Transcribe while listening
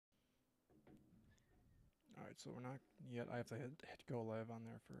right, so we're not yet. I have to hit go live on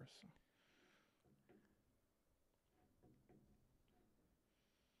there first. So.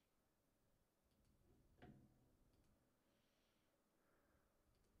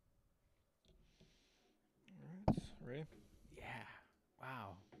 All right, ready? Yeah.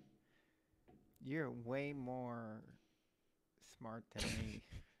 Wow. You're way more smart than me.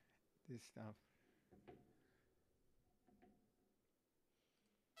 This stuff.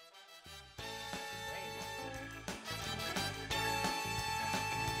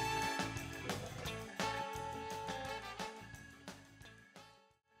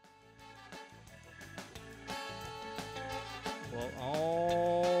 Well,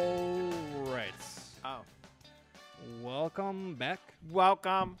 all right. Oh. Welcome back.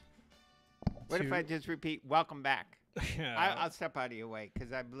 Welcome. What to, if I just repeat, welcome back? Yeah. I'll step out of your way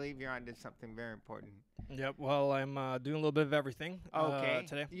because I believe you're onto something very important. Yep. Well, I'm doing a little bit of everything. Okay.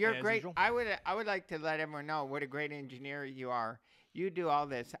 Today. You're as great. usual. I would like to let everyone know what a great engineer you are. You do all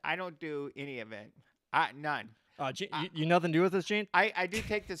this. I don't do any of it. None. Gene, you nothing to do with this, Gene? I do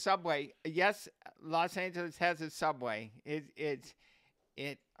take the subway. Yes, Los Angeles has a subway. It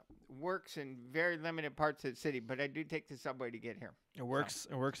works in very limited parts of the city, but I do take the subway to get here. It works.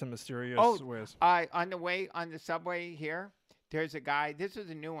 It works in mysterious ways. On the way on the subway here, there's a guy. This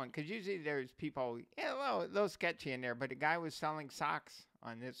was a new one because usually there's people a little sketchy in there, but a guy was selling socks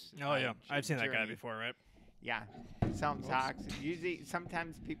on this. Oh yeah, I've seen that guy journey. before, right? Yeah, selling socks. Usually,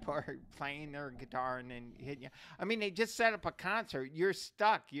 sometimes people are playing their guitar and then hitting you. I mean, they just set up a concert. You're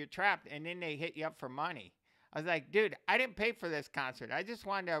stuck. You're trapped, and then they hit you up for money. I was like, dude, I didn't pay for this concert. I just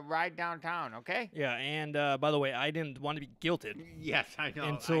wanted to ride downtown, okay? Yeah, and by the way, I didn't want to be guilted. Yes, I know.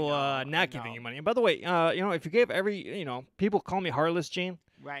 Until not giving you money. And by the way, if you gave people call me heartless, Gene.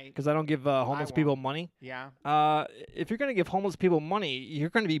 Right. Because I don't give homeless people money. Yeah. If you're going to give homeless people money, you're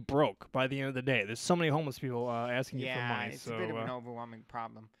going to be broke by the end of the day. There's so many homeless people asking you for money. Yeah, it's a bit of an overwhelming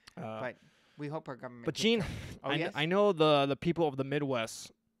problem. But we hope our government. But Gene, yes? I know the people of the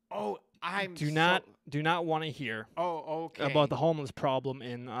Midwest. Oh, do not want to hear. Oh, okay. About the homeless problem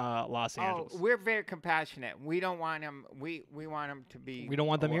in Los Angeles. Oh, we're very compassionate. We don't want them. We want them to be. We don't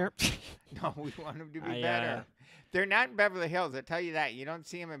want them here. No, we want them to be better. They're not in Beverly Hills. I tell you that. You don't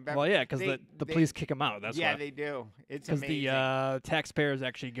see them in Beverly. Well, yeah, because the police kick them out. That's why. Yeah, they do. It's amazing. Because the taxpayers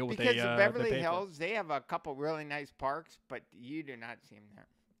actually get what because they the Beverly Hills, they have a couple really nice parks, but you do not see them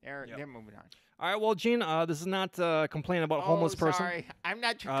there. They're moving on. All right, well, Gene, this is not complaining about a homeless person. Sorry, I'm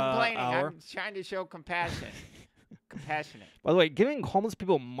not complaining. I'm trying to show compassion. Compassionate. By the way, giving homeless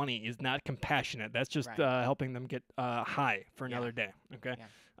people money is not compassionate. That's just helping them get high for another day. Okay.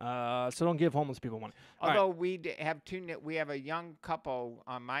 Yeah. So don't give homeless people money. Although we have a young couple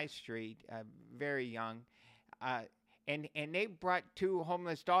on my street, very young, and they brought 2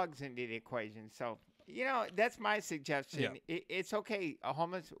 homeless dogs into the equation. So that's my suggestion. Yeah. It's okay, a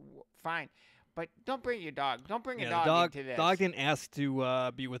homeless, fine. But don't bring your dog. Don't bring a dog into this. Dog didn't ask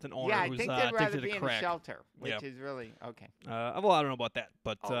to be with an owner who's addicted to crack. Yeah, I think they'd rather be in a shelter, which is really okay. Well, I don't know about that,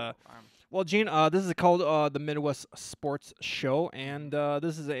 but well, Gene, this is called the Midwest Sports Show, and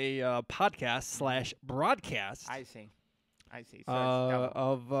this is a podcast / broadcast. I see. So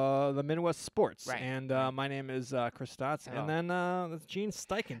of the Midwest Sports, right. And my name is Chris Stotts, and then that's Gene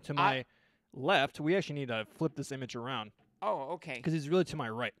Steichen to my left. We actually need to flip this image around. Oh, okay. Because he's really to my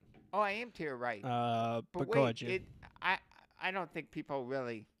right. Oh, I am to your right. But wait, go ahead, Jim. I don't think people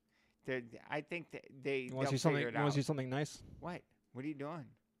really. I think that they. You want to see something nice? What? What are you doing?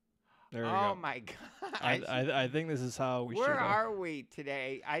 There we go. Oh my God! I think this is how we should. Where are we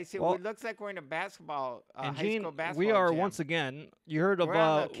today? I see. Well, it looks like we're in a basketball, and high Gene, school basketball. We are gym. once again. You heard of we're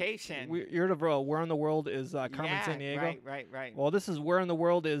on location. You heard of Where in the World is Carmen San Diego? Right. Well, this is Where in the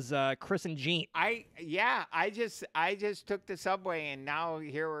World is Chris and Gene. I just took the subway and now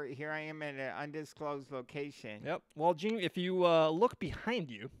here I am in an undisclosed location. Yep. Well, Gene, if you look behind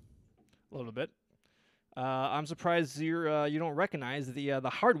you a little bit, I'm surprised you don't recognize the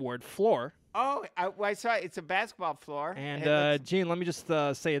hardwood floor. Oh, I saw it. It's a basketball floor. And Gene, let me just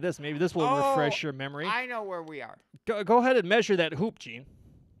say this. Maybe this will refresh your memory. I know where we are. Go ahead and measure that hoop, Gene.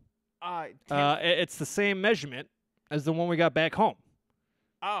 10. It's the same measurement as the one we got back home.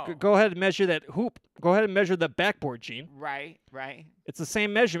 Oh. Go ahead and measure that hoop. Go ahead and measure the backboard, Gene. Right. It's the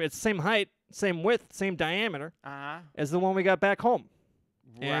same measurement. It's the same height, same width, same diameter as the one we got back home.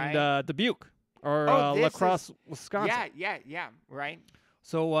 Right. And Dubuque or La Crosse, Wisconsin. Yeah. Right.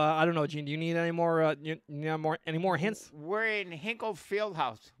 So I don't know, Gene. Do you need any more? Any more hints? We're in Hinkle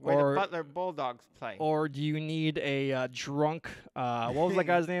Fieldhouse, where the Butler Bulldogs play. Or do you need a drunk? What was that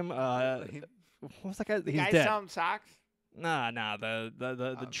guy's name? What was that guy? He's dead. Selling socks. Nah.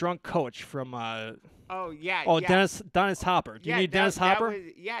 The drunk coach from. Oh yeah. Oh, yeah. Dennis Hopper. Do you need Dennis Hopper?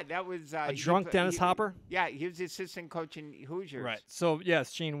 That was A drunk Dennis Hopper. Yeah, he was the assistant coach in Hoosiers. Right. So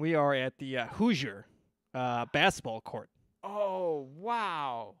yes, Gene, we are at the Hoosier basketball court. Oh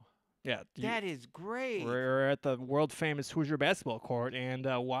wow. Yeah. That is great. We're at the world famous Hoosier basketball court, and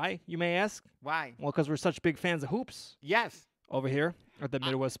why, you may ask? Why? Well, because we're such big fans of hoops. Yes. Over here at the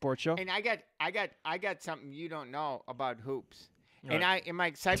Midwest Sports Show. And I got something you don't know about hoops. Right. And in my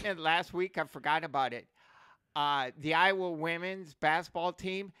excitement last week, I forgot about it. The Iowa women's basketball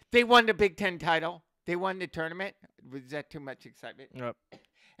team, they won the Big Ten title. They won the tournament. Was that too much excitement? Yep.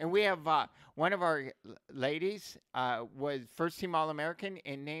 And we have one of our ladies was first team All-American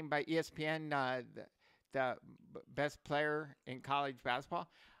and named by ESPN the best player in college basketball.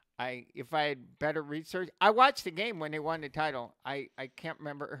 If I had better research, I watched the game when they won the title. I can't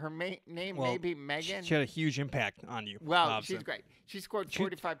remember her name. Well, maybe Megan. She had a huge impact on you. Well, she's great. She scored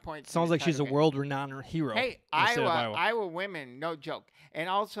 45 points. Sounds like she's a world-renowned hero. Hey, Iowa women, no joke. And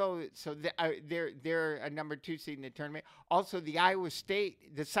also, so they're a number 2 seed in the tournament. Also, the Iowa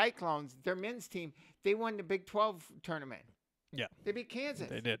State, the Cyclones, their men's team, they won the Big 12 tournament. Yeah. They beat Kansas.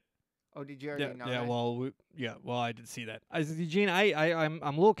 They did. Oh, did you already know that? Well, I did see that. Eugene, I'm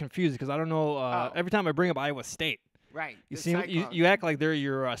a little confused because I don't know. Every time I bring up Iowa State, right? You act like they're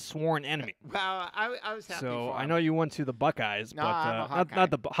your sworn enemy. Well, I was happy. So for I know you went to the Buckeyes, no, but I'm a Hawkeye.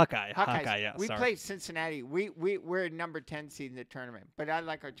 not the Hawkeye. Hawkeyes. Hawkeye, yeah. We sorry. played Cincinnati. We're number 10 seed in the tournament, but I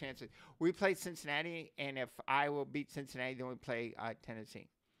like our chances. We play Cincinnati, and if Iowa beat Cincinnati, then we play Tennessee.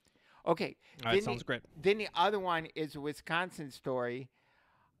 Okay. All right, sounds great. Then the other one is a Wisconsin story.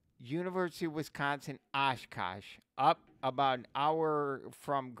 University of Wisconsin Oshkosh, up about an hour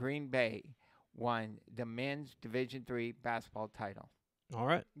from Green Bay, won the men's Division III basketball title. All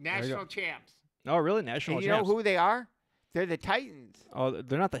right. National champs. Oh, really? National and champs. You know who they are? They're the Titans. Oh,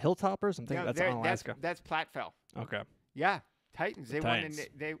 they're not the Hilltoppers? I'm thinking that's Alaska. That's Platteville. Okay. Yeah, Titans. They Titans. won.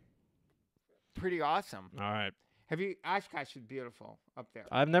 They pretty awesome. All right. Oshkosh is beautiful up there.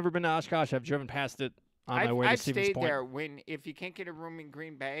 I've never been to Oshkosh. I've driven past it. I've stayed there. If you can't get a room in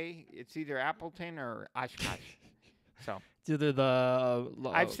Green Bay, it's either Appleton or Oshkosh. So it's either the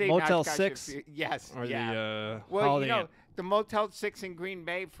I've stayed Motel in 6, yes, or the well, Holiday you know, Inn. the Motel 6 in Green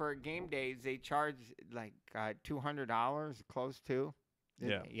Bay for game days, they charge like $200, close to.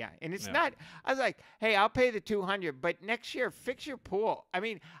 Yeah, and it's not. I was like, hey, I'll pay the $200, but next year fix your pool. I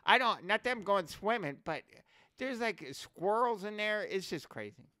mean, not that I'm going swimming, but there's like squirrels in there. It's just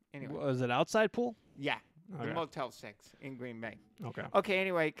crazy. Anyway. Was it outside pool? Yeah, Okay. the Motel 6 in Green Bay. Okay. Okay,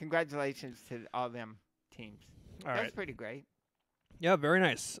 anyway, congratulations to all them teams. That's That's pretty great. Yeah, very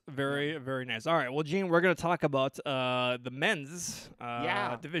nice. Very, very nice. All right, well, Gene, we're going to talk about the men's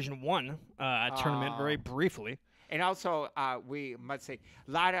Division I tournament very briefly. And also, we must say,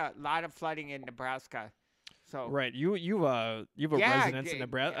 a lot of flooding in Nebraska. So right, you've a residence in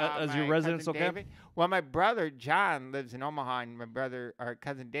Nebraska. Is your residence okay? David, well, my brother John lives in Omaha, and our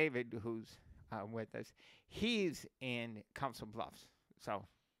cousin David, who's with us, he's in Council Bluffs. So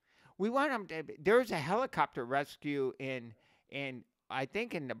we want him to. There's a helicopter rescue in I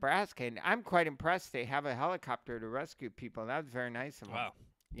think in Nebraska, and I'm quite impressed they have a helicopter to rescue people. That was very nice of them. Wow.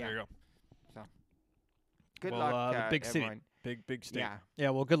 Yeah. There you go. So good well, luck, the big everyone. city. Big state. Yeah.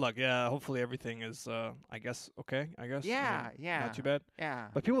 Yeah, well, good luck. Yeah, hopefully everything is, I guess, okay, I guess. Yeah, yeah. Not too bad. Yeah.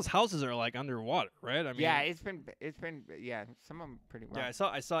 But people's houses are, like, underwater, right? I mean, yeah, it's been, yeah, some of them pretty well. Yeah,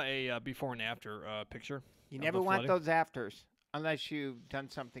 I saw a before and after picture. You of never the want flooding. those afters unless you've done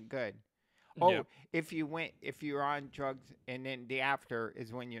something good. Oh, Yeah. if you're on drugs and then the after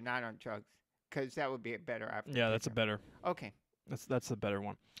is when you're not on drugs, because that would be a better after. Yeah, that's a picture. better. Okay. That's a better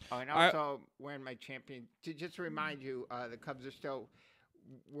one. Oh, and All right. also wearing my champion. To just remind you, the Cubs are still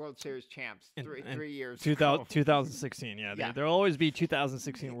World Series champs. In 3 years. 2016, yeah. Yeah. There'll always be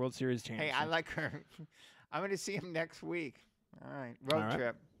 2016 World Series champions. Hey, I like her. I'm going to see him next week. All right. Road All right.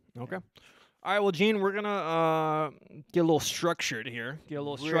 trip. Okay. All right, well, Gene, we're going to get a little structured here. Get a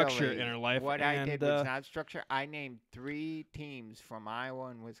little structure Really? in our life. What and, I did was not structure. I named 3 teams from Iowa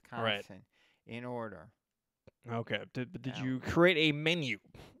and Wisconsin in order. Okay. Did Yeah. you create a menu?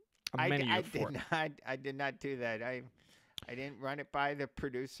 I for it? I did not do that. I didn't run it by the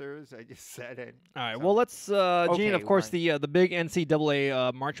producers. I just said it. All right. So- Well, let's Gene. Okay, Of course, right. the big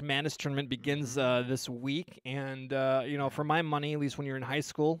NCAA March Madness tournament begins this week, and you know, for my money, at least when you're in high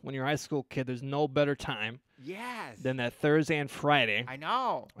school, when you're a high school kid, there's no better time Yes. than that Thursday and Friday I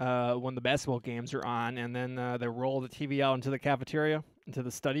know. when the basketball games are on, and then they roll the TV out into the cafeteria, into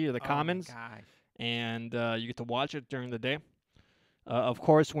the study or the commons, Oh my gosh. and you get to watch it during the day. Of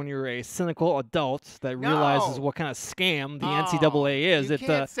course, when you're a cynical adult that realizes No. what kind of scam the Oh, NCAA is, you it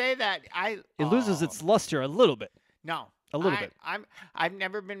can't say that. it loses its luster a little bit. No. A little bit. I've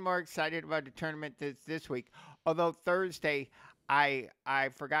never been more excited about the tournament this week. Although Thursday, I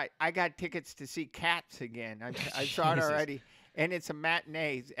forgot I got tickets to see Cats again. I saw it Jesus. already, and it's a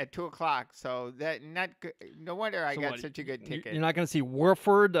matinee at 2:00. So that not good. No wonder I got such a good ticket. You're not going to see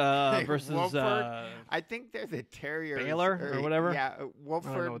Wolford versus Wolford? I think they're the Terriers Baylor or whatever. Yeah,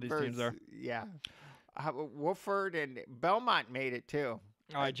 Wolford I don't know what these versus teams are. yeah. Wolford and Belmont made it too.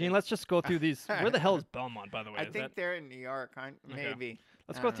 All right, Gene, let's just go through these. Where the hell is Belmont, by the way? I think they're in New York, maybe.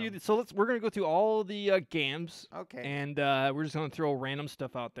 Let's go through. We're gonna go through all the games. Okay. And we're just gonna throw random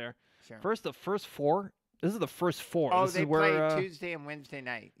stuff out there. Sure. The first four. This is the first four. Oh, this they is where, play Tuesday and Wednesday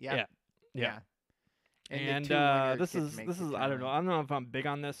night. Yep. Yeah. And this is I don't know. I don't know if I'm big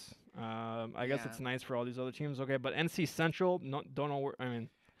on this. I guess it's nice for all these other teams. Okay, but NC Central. Don't know where. I mean,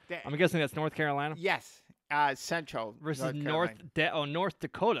 I'm guessing that's North Carolina. Yes. Central versus North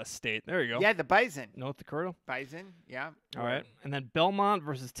Dakota State. There you go. Yeah, the Bison. North Dakota. Bison. Yeah. All right, and then Belmont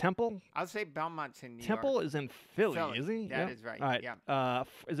versus Temple. I'll say Belmont's in New Temple York. is in Philly, is he? That is right. All right. Yeah.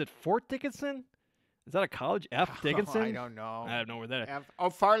 Is it Fort Dickinson? Is that a college? F. Dickinson? I don't know. I don't know where that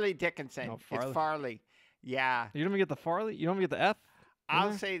is. Farley Dickinson. Oh, Farley. It's Farley. Yeah. You don't even get the Farley? You don't even get the F?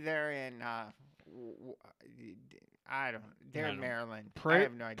 I'll say they're in. I don't. They're in Maryland. I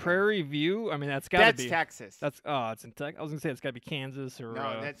have no idea. Prairie View. I mean, that's got to be. That's Texas. It's in Texas. I was gonna say it's got to be Kansas or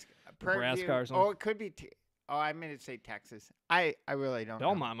that's Nebraska or something. Oh, it could be. I meant to say Texas. I really don't.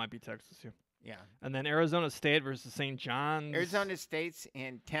 Belmont might be Texas too. Yeah. And then Arizona State versus St. John's. Arizona State's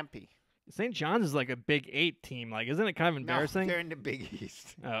in Tempe. St. John's is like a Big 8 team. Like, isn't it kind of embarrassing? No, they're in the Big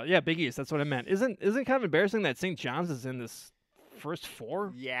East. Yeah, Big East. That's what I meant. Isn't it kind of embarrassing that St. John's is in this first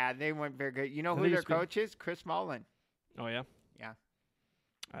four? Yeah, they weren't very good. You know who their coach is? Chris Mullen. Oh yeah. Yeah.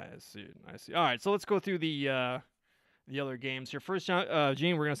 I see. All right, so let's go through the other games here. First,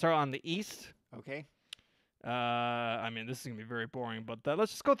 Gene, we're gonna start on the East. Okay. I mean, this is gonna be very boring, but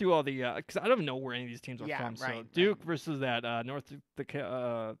let's just go through all the because I don't know where any of these teams are from. Right, so Duke versus that North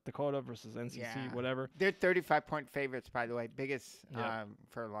Dakota versus NCC, whatever. They're 35-point favorites, by the way, biggest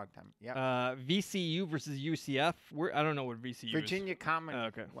for a long time. Yeah. VCU versus UCF. I don't know what VCU Virginia is. Common.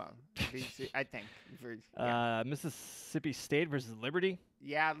 Okay. Well, I think. Mississippi State versus Liberty.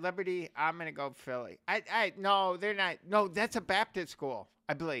 Yeah, Liberty. I'm gonna go Philly. No, they're not. No, that's a Baptist school,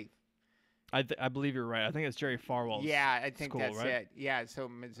 I believe. I believe you're right. I think it's Jerry Falwell's I think school, that's right? it. Yeah, so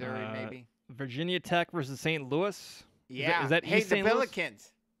Missouri maybe. Virginia Tech versus St. Louis. Yeah. Is that East St. Louis?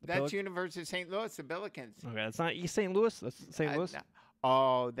 Billikens. That's University of St. Louis, the Billikens. Okay, that's not East St. Louis. That's St. Louis. No.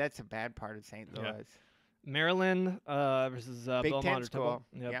 Oh, that's a bad part of St. Louis. Yeah. Maryland versus Big Belmont Ten or school.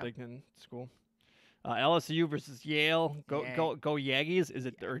 Temple. Yeah, Big Ten school. LSU versus Yale. Go Yankees. Is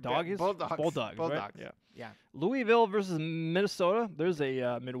it or Doggies? Bulldogs. Right? Yeah. Yeah. Louisville versus Minnesota. There's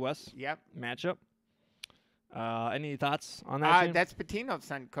a Midwest matchup. Any thoughts on that? That's Pitino's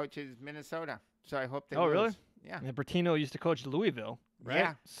son coaches Minnesota, so I hope they lose. Really? Yeah. Yeah. And Bertino used to coach Louisville, right?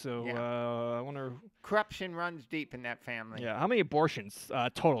 Yeah. So I wonder. Corruption runs deep in that family. Yeah. How many abortions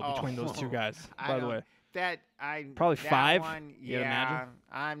total between those two guys? By the way. Probably 5. One, yeah.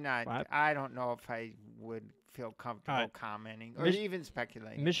 I'm not. 5? I don't know if I would feel comfortable commenting or even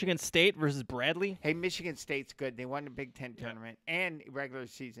speculating. Michigan State versus Bradley. Hey, Michigan State's good. They won the Big Ten tournament and regular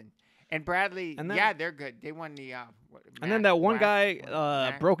season. And Bradley, they're good. They won the. And then that one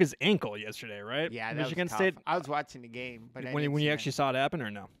guy broke his ankle yesterday, right? Yeah, Michigan that was State. Tough. I was watching the game, but when you actually saw it happen,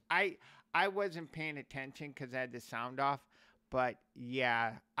 or no? I wasn't paying attention because I had the sound off. But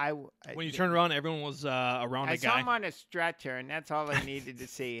yeah, when you turned around, everyone was around the guy. I saw him on a stretcher, and that's all I needed to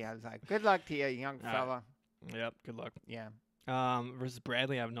see. I was like, "Good luck to you, young fella." Yep, good luck. Yeah. Versus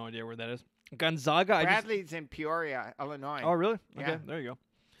Bradley, I have no idea where that is. Gonzaga. Bradley's in Peoria, Illinois. Oh, really? Yeah. Okay, there you go.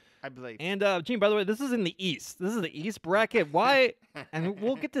 I believe. And Gene, by the way, this is in the East. This is the East bracket. Why? And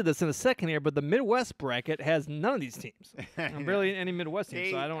we'll get to this in a second here. But the Midwest bracket has none of these teams. Barely any Midwest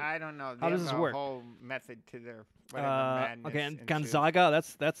teams. So I don't know. How does this work? Whole method to their madness. Okay, and Gonzaga.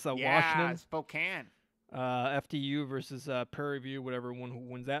 That's Washington. Spokane. FDU versus Prairie View, whatever one who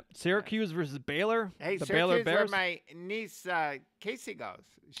wins that. Syracuse versus Baylor. Hey, the Syracuse, Baylor Bears. where my niece Casey goes.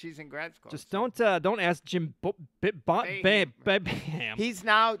 She's in grad school. Just don't ask Jim Bam. He's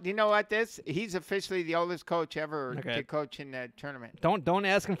now. You know what? He's officially the oldest coach ever to coach in the tournament. Don't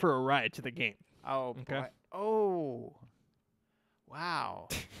ask him for a ride to the game. Oh boy. Oh. Wow.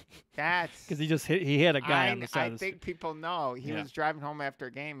 That's because he had a guy on the side. I think people know he was driving home after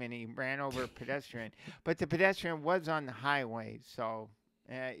a game and he ran over a pedestrian, but the pedestrian was on the highway, so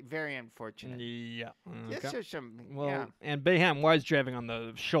Very unfortunate. Yeah. This Okay. is some. Well, Yeah. and Bayham, why is driving on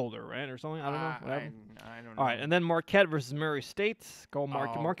the shoulder, right, or something? I don't know. What happened? I don't know. All right, and then Marquette versus Murray State. Go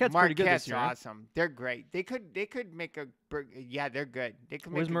Marquette. Oh, Marquette's pretty good this year. Marquette's awesome. They're great. They could make a. Yeah, they're good. They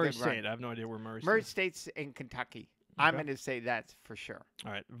could Where's make a Murray good State? run. I have no idea where Murray Murray State. State's in Kentucky. I'm going to say that's for sure.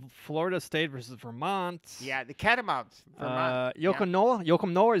 All right, Florida State versus Vermont. Yeah, the Catamounts. Vermont. Joakim Noah.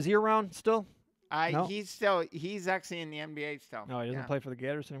 Joakim Noah, is he around still? No? He's actually in the NBA still. No, he doesn't play for the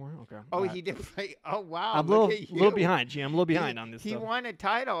Gators anymore. Okay. Oh, he did play. Oh, wow. I'm a little behind, Gene. I'm a little behind on this He stuff. won a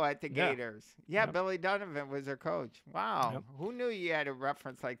title at the Gators. Yeah, Yep. Billy Donovan was their coach. Wow. Yep. Who knew you had a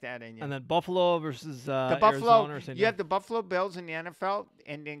reference like that in you? And then Buffalo versus the Buffalo. Arizona. Or St. You have the Buffalo Bills in the NFL,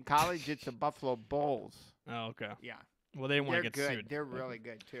 and in college it's the Buffalo Bulls. Oh, okay. Yeah. Well, they want to get good. sued. They're really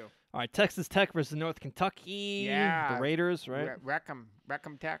good too. All right, Texas Tech versus North Kentucky. Yeah. The Raiders, right? Wreckham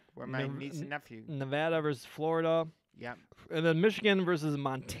Tech, where my niece and nephew. Nevada versus Florida. Yep. And then Michigan versus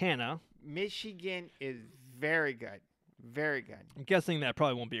Montana. Michigan is very good. Very good. I'm guessing that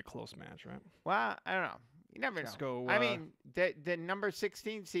probably won't be a close match, right? Well, I don't know. You never know. Let's go. I mean, the number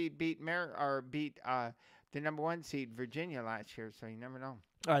 16 seed beat the number 1 seed Virginia last year, so you never know.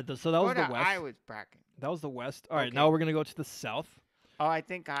 All right, so that was the West. Iowa's bracket. That was the West. All right, Okay. now we're gonna go to the South. Oh, I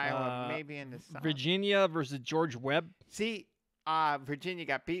think Iowa maybe in the South. Virginia versus George Webb. See, Virginia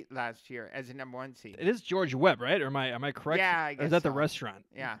got beat last year as a number 1 seed. It is George Webb, right? Or am I correct? Yeah, I Or guess is that the so. restaurant?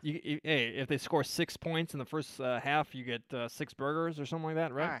 Yeah. Hey, if they score 6 points in the first half, you get 6 burgers or something like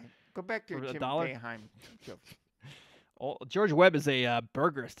that, right? All right. Go back to For Jim $1? Boeheim joke. Oh, George Webb is a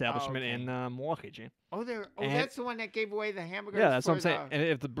burger establishment okay. in Milwaukee, Gene. Oh, And- that's the one that gave away the hamburgers. Yeah, that's what I'm for saying. the- And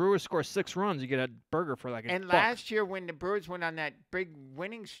if the Brewers score 6 runs, you get a burger for like a And buck. last year, when the Brewers went on that big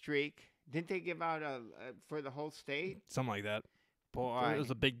winning streak, didn't they give out for the whole state? Something like that. Boy, It was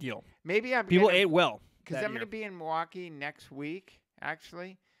a big deal. maybe People ate well. because that I'm going to year. be in Milwaukee next week.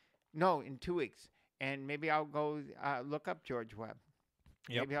 Actually, no, in 2 weeks, and maybe I'll go look up George Webb.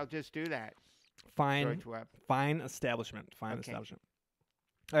 Yep. Maybe I'll just do that. Fine, George Webb. fine establishment. Fine Okay. establishment.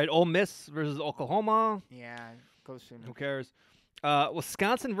 All right, Ole Miss versus Oklahoma. Yeah, go soon. Who cares?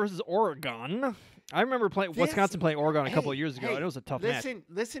 Wisconsin versus Oregon. I remember playing This- Wisconsin playing Oregon a couple hey, of years ago, hey, and it was a tough match.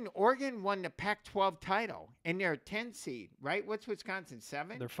 Listen. Oregon won the Pac-12 title, and they're a 10 seed, right? What's Wisconsin?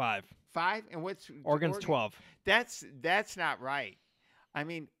 7, They're 5. 5, and what's Oregon's Oregon? 12. That's not right. I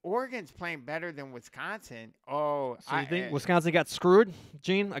mean, Oregon's playing better than Wisconsin. Oh, So you think Wisconsin got screwed,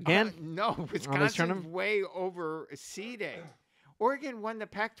 Gene, again? No, Wisconsin's way over seeded. Oregon won the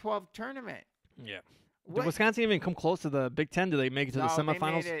Pac-12 tournament. Yeah. Did What? Wisconsin even come close to the Big Ten? Did they make it to the No,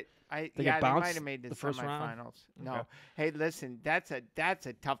 semifinals? They made it. They yeah, get they bounced might have made the first round? semifinals. No, Okay. hey, listen, that's a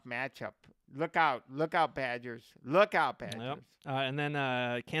tough matchup. Look out, Badgers! Look out, Badgers! Yep. And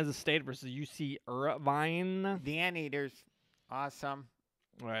then Kansas State versus UC Irvine. The Anteaters, awesome.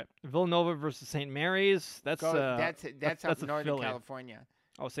 All right. Villanova versus St. Mary's. That's That's that's up a northern Philly. California.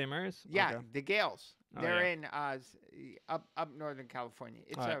 Oh, St. Mary's. Yeah, Okay. the Gales. Oh, They're yeah. in up northern California.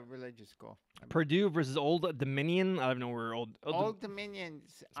 It's All right. a religious school. Purdue versus Old Dominion. I don't know where Old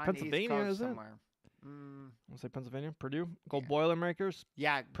Dominion's on the East Pennsylvania, Coast is it? somewhere. I'll say Pennsylvania. Purdue. Gold Yeah. Boilermakers.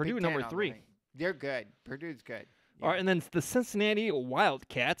 Yeah, Purdue Big number Ten all the 3. way. They're good. Purdue's good. All right, and then the Cincinnati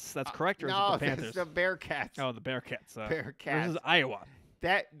Wildcats. That's correct, or is no, it the Panthers? that's the Bearcats. Oh, the Bearcats. Bearcats. Versus Iowa.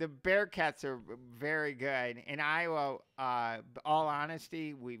 The Bearcats are very good. In Iowa, all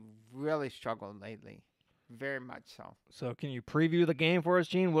honesty, we've really struggled lately. Very much so. So, can you preview the game for us,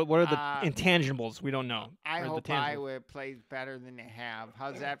 Gene? What are the intangibles we don't know? I Or the hope tangibles? Iowa plays better than they have.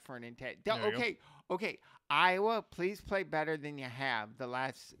 How's that for an intent? There you go. Okay. Iowa, please play better than you have.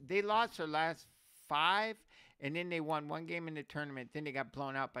 They lost their last 5, and then they won 1 game in the tournament. Then they got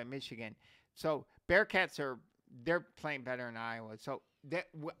blown out by Michigan. So Bearcats they're playing better in Iowa. So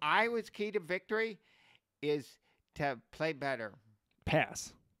Iowa's key to victory is to play better.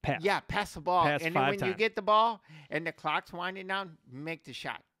 Pass. Yeah, pass the ball. Pass and then 5 when you times. get the ball and the clock's winding down, make the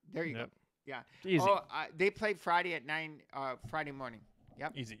shot. There you Yep. go. Yeah. Easy. Oh, they played Friday at 9, Friday morning.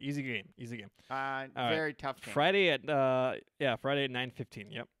 Yep. Easy game. right. Very tough game. Friday at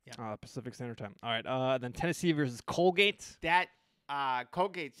 9:15. Yep. Yeah. Pacific Standard Time. All right. Then Tennessee versus Colgate. That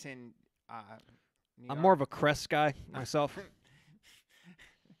Colgate's in New I'm York. more of a Crest guy myself.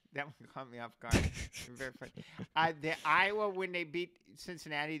 That one caught me off guard. Very funny. The Iowa, when they beat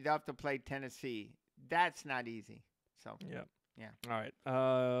Cincinnati, they'll have to play Tennessee. That's not easy. So Yep. Yeah. All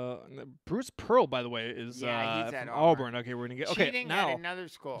right. Bruce Pearl, by the way, is he's at from Auburn. Okay, we're gonna get cheating now. at another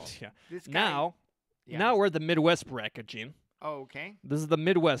school. Yeah. This guy, Now yeah. we're at the Midwest bracket, Gene. Oh, okay. This is the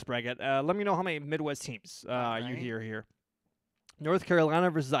Midwest bracket. Let me know how many Midwest teams you Alright. hear here. North Carolina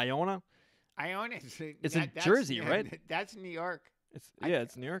versus Iona. Iona. It's in Jersey, right? That's New York.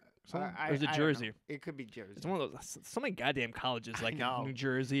 It's New York. Or is it Jersey? It could be Jersey. It's one of those. So many goddamn colleges like in New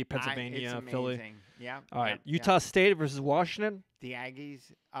Jersey, It's Pennsylvania, amazing. Philly. Yeah. All right, Utah State versus Washington. The Aggies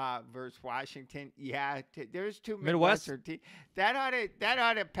versus Washington. Yeah, there's two Midwest. teams. That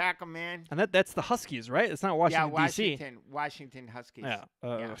ought to pack them in. And that's the Huskies, right? It's not Washington D.C. Washington Huskies.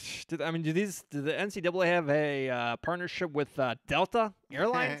 Yeah. Did the NCAA have a partnership with Delta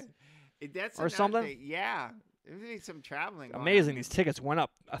Airlines or something? Yeah. There's some traveling. Amazing. These tickets went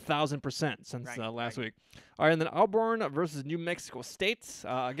up 1,000% since last week. All right, and then Auburn versus New Mexico State.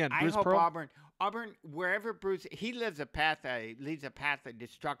 Again, Bruce I hope Pearl. Auburn, wherever Bruce, he leads a path of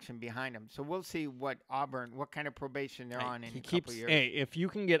destruction behind him. So we'll see what kind of probation they're on in a couple years. Hey, if you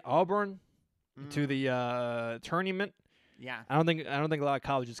can get Auburn to the tournament, I don't think a lot of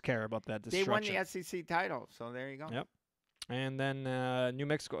colleges care about that destruction. They won the SEC title, so there you go. Yep. And then New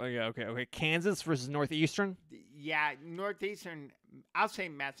Mexico. Okay. Kansas versus Northeastern. Yeah, Northeastern. I'll say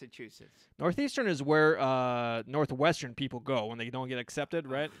Massachusetts. Northeastern is where Northwestern people go when they don't get accepted,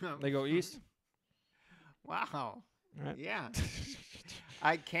 right? They go east. Wow. Right. Yeah.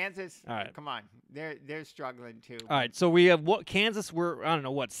 Kansas. All right. Come on, they're struggling too. All right. So we have Kansas.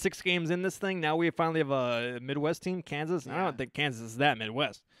 We're 6 games in this thing. Now we finally have a Midwest team, Kansas. Yeah. I don't think Kansas is that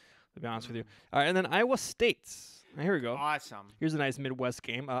Midwest, to be honest with you. All right, and then Iowa State. Here we go. Awesome. Here's a nice Midwest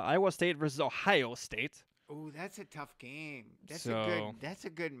game. Iowa State versus Ohio State. Oh, that's a tough game. That's a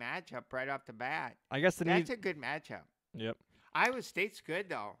good matchup right off the bat. I guess that's a good matchup. Yep. Iowa State's good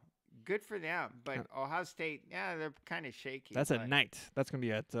though. Good for them. But Ohio State, they're kind of shaky. That's a night. That's gonna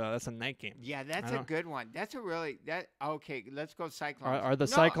be that's a night game. Yeah, that's a good one. That's a really okay. Let's go Cyclones. Are the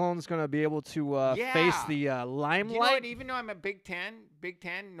Cyclones gonna be able to face the limelight? You know what? Even though I'm a Big Ten,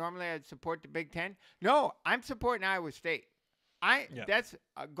 normally I'd support the Big Ten. No, I'm supporting Iowa State. That's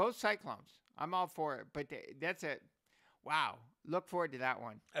go Cyclones. I'm all for it. But wow. Look forward to that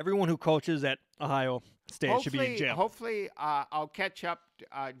one. Everyone who coaches at Ohio State should be in jail. Hopefully, I'll catch up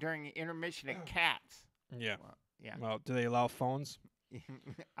during intermission at Cats. Yeah. Well, do they allow phones?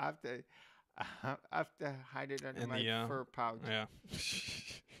 I have to hide it under my fur pouch. Yeah.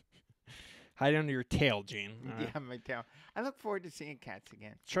 Hide it under your tail, Gene. Yeah, my tail. I look forward to seeing Cats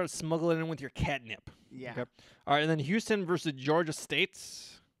again. Try to smuggle it in with your catnip. Yeah. Okay. All right, and then Houston versus Georgia State.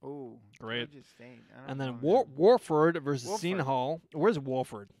 Oh, great. Georgia State. And then Warford versus Seton Hall. Where's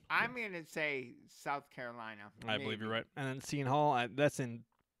Warford? I'm going to say South Carolina. I believe you're right. And then Seton Hall, that's in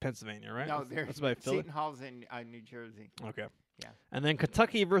Pennsylvania, right? No, that's by Philly. Seton Hall's in New Jersey. Okay. Yeah. And then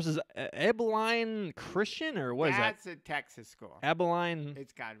Kentucky versus Abilene Christian, or what is that? That's a Texas school. Abilene.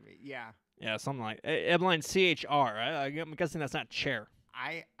 It's got to be, yeah. Yeah, something like Abilene CHR. I'm guessing that's not chair.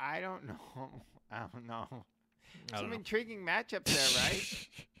 I don't know. I don't know. Some intriguing matchups there, right?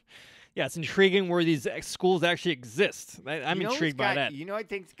 Yeah, it's intriguing where these schools actually exist. I'm intrigued by that. You know, I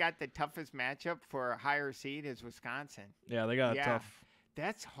think's got the toughest matchup for a higher seed is Wisconsin. Yeah, they got it tough.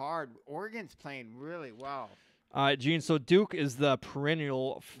 That's hard. Oregon's playing really well. All right, Gene. So Duke is the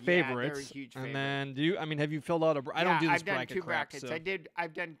perennial favorite. Yeah, they're a huge favorite. And then have you filled out a? I don't do this bracket crap. I've done 2 brackets.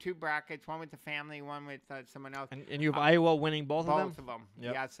 I've done 2 brackets. One with the family, one with someone else. And you have Iowa winning both of them. Both of them.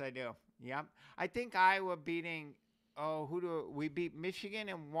 Yep. Yes, I do. Yep. I think Iowa beating. We beat Michigan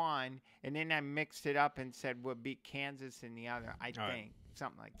in one, and then I mixed it up and said we'll beat Kansas in the other. I think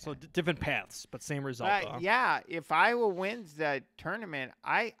something like that. So different paths, but same result. Yeah, if Iowa wins the tournament,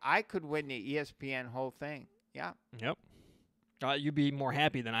 I could win the ESPN whole thing. Yeah. Yep. You'd be more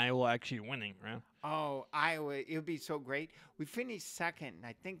happy than Iowa actually winning, right? Oh, Iowa! It would be so great. We finished second,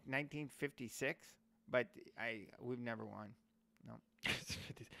 I think, 1956, but we've never won. No.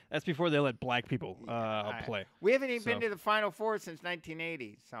 That's before they let black people play. We haven't even been to the Final Four since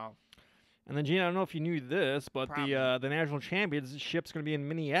 1980. So. And then, Gene, I don't know if you knew this, but the national championship's going to be in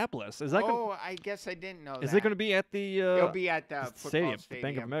Minneapolis. Is that? I guess I didn't know. Is it going to be at the? It'll be at the stadium, the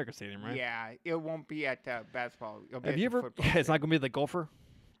Bank of America Stadium, right? Yeah, it won't be at the basketball. It'll be Have you ever? It's not going to be the Gopher.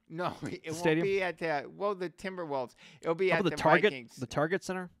 No, it won't be at the Timberwolves. It'll be at the Target, Vikings. The Target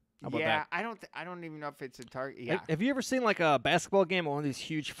Center. How about that? I don't even know if it's a Target. Yeah. Have you ever seen like a basketball game at one of these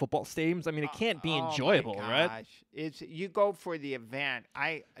huge football stadiums? I mean, it can't be enjoyable, right? You go for the event.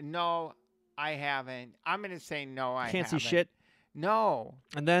 I haven't. I'm gonna say no. I can't haven't. see shit. No.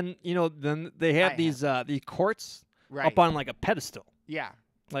 And then then they have these courts up on like a pedestal. Yeah.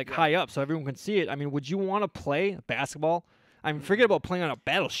 High up, so everyone can see it. I mean, would you want to play basketball? I mean, forget about playing on a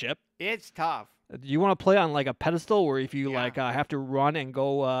battleship. It's tough. Do you want to play on like a pedestal where if you have to run and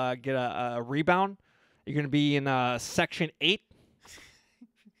go get a rebound, you're going to be in Section 8?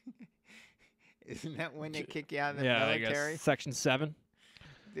 Isn't that when they kick you out of the military? I guess. Section 7.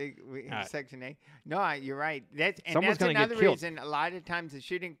 right. Section 8. No, you're right. That's Someone's gonna get another killed. reason. A lot of times the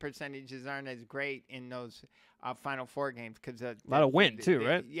shooting percentages aren't as great in those Final Four games because A lot of wind too,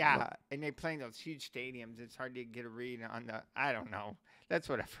 right? Yeah, and they play in those huge stadiums. It's hard to get a read on the. I don't know. That's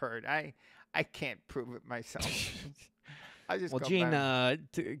what I've heard. I can't prove it myself. I just Well, go Gene, back.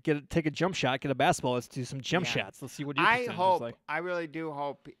 take a jump shot, get a basketball. Let's do some jump Yeah. shots. Let's see what your I percentage is hope. like. I really do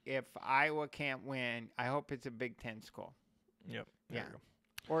hope if Iowa can't win, I hope it's a Big Ten school. Yep. There Yeah. we go.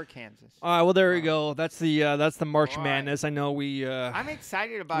 Or Kansas. All right. Well, there we go. That's the March All right. Madness. I know we. I'm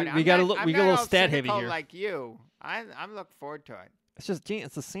excited about it. we I'm got a not- little- I'm we got a not little all stat heavy cynical here. like you. I'm looking forward to it. It's just, Gene,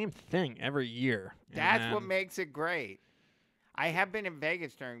 it's the same thing every year. That's And what then- makes it great. I have been in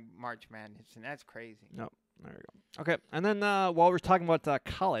Vegas during March Madness, and that's crazy. Nope. There we go. Okay. And then while we're talking about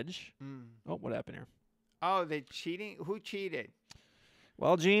college. Mm. Oh, what happened here? Oh, they cheating? Who cheated?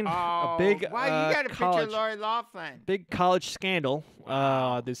 Well, Gene, Oh, a big wow! You got a picture college, of Lori Loughlin. big college scandal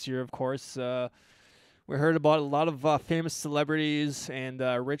Wow. this year, of course. We heard about a lot of famous celebrities and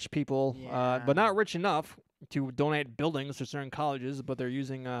rich people, Yeah. but not rich enough to donate buildings to certain colleges, but they're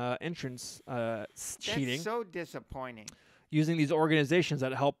using entrance cheating, That's so disappointing. using these organizations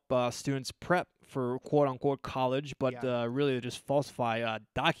that help students prep for quote-unquote college, but Yeah. really they just falsify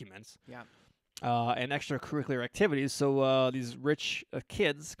documents. Yeah. And extracurricular activities, so these rich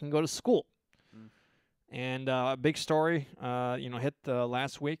kids can go to school. Mm. And a big story, hit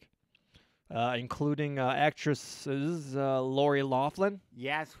last week, including actresses Lori Loughlin.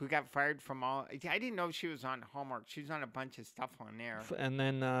 Yes, who got fired from all. I didn't know she was on Hallmark. She was on a bunch of stuff on there. And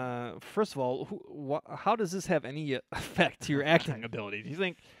then, first of all, how does this have any effect to your acting ability? Do you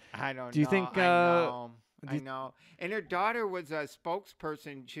think? I don't know. Do you think, I know. And her daughter was a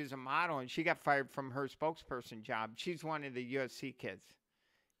spokesperson. She was a model, and she got fired from her spokesperson job. She's one of the USC kids.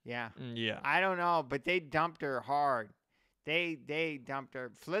 Yeah. Yeah. I don't know, but they dumped her hard. They dumped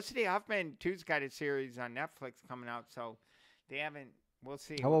her. Felicity Huffman too's got a series on Netflix coming out, so they haven't. We'll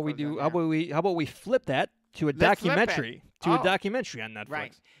see. How what about we goes on do? there. How about we flip that to a Let's flip it. documentary? To Oh. a documentary on Netflix.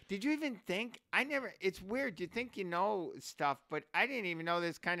 Right. Did you even think? I never. It's weird. You think you know stuff, but I didn't even know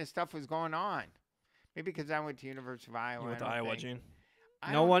this kind of stuff was going on. Maybe because I went to University of Iowa. You went to I don't Iowa, think. Gene.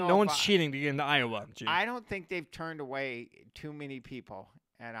 I No don't one, know no if one's I- cheating to get into Iowa, Gene. I don't think they've turned away too many people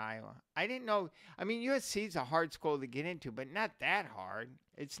at Iowa. I didn't know. I mean, USC's a hard school to get into, but not that hard.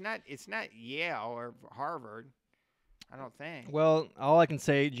 It's not Yale or Harvard. I don't think. Well, all I can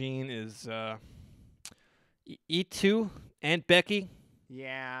say, Gene, is E2, Aunt Becky.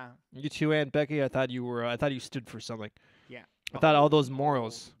 Yeah. You too, Aunt Becky. I thought you stood for something. Yeah. I thought all those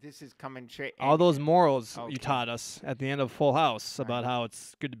morals, This is coming straight. all those morals Okay. you taught us at the end of Full House about Right. how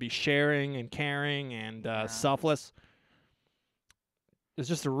it's good to be sharing and caring and Yeah. selfless. It's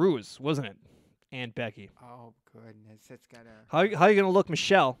just a ruse, wasn't it, Aunt Becky? Oh goodness, that's gotta. How you gonna look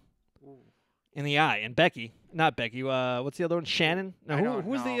Michelle Ooh. in the eye? And Becky, not Becky. What's the other one? Shannon. No, I don't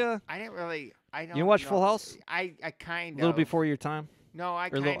who's know. the I didn't really. I don't. You watch know. Full House? I kind of. a little before your time? No, I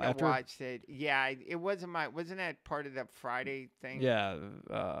or a little kind of after? watched it. Yeah, it wasn't my. Wasn't that part of the Friday thing? Yeah,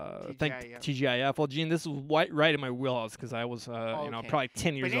 thank TGIF. TGIF. Well, Gene, this was right in my wheelhouse because I was, Okay. probably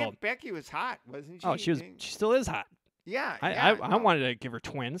 10 years But old. Aunt Becky was hot, wasn't she? Oh, she still is hot. Yeah. I no. wanted to give her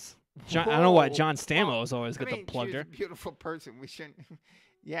twins. I don't know why Whoa. John Stamos always I got mean, the plug she was there. a beautiful person. We shouldn't.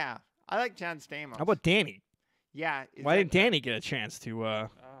 Yeah, I like John Stamos. How about Danny? Yeah. is Why that- didn't Danny get a chance to? Oh.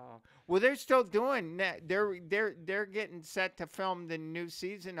 Well, they're still doing that. They're getting set to film the new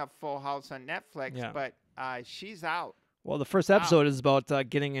season of Full House on Netflix, Yeah. but she's out. Well, the first episode is about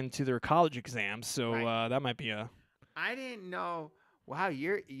getting into their college exams, so Right. that might be a. I didn't know. Wow,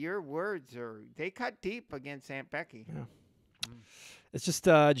 your words they cut deep against Aunt Becky. Yeah. It's just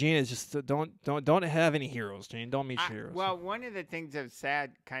Gene. It's just don't have any heroes, Gene. Don't meet your heroes. Well, one of the things that's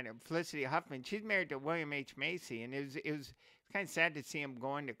sad, kind of, Felicity Huffman, she's married to William H. Macy, and it was kind of sad to see him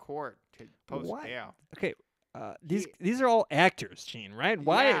going to court to post What? bail. Okay. These are all actors, Gene, right?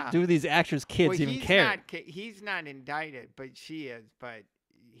 Why Yeah. do these actors' kids Well, even he's care? He's not indicted, but she is. But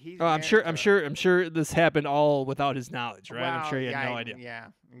he's. Oh, I'm married sure. to I'm her. sure this happened all without his knowledge, right? I'm Well, sure he had yeah, no idea. Yeah,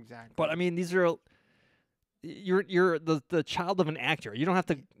 exactly. But I mean, these are. You're the child of an actor. You don't have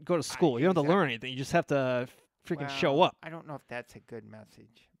to go to school. You don't have to learn anything. You just have to freaking show Well, up. I don't know if that's a good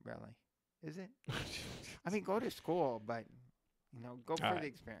message, really. Is it? I mean, go to school, but go for All the right.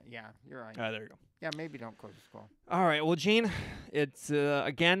 experience. Yeah, you're right. There you go. Yeah, maybe don't go to school. All right. Well, Gene, it's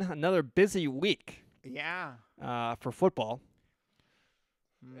again another busy week Yeah. for football.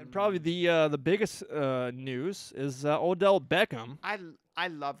 And probably the biggest news is Odell Beckham, I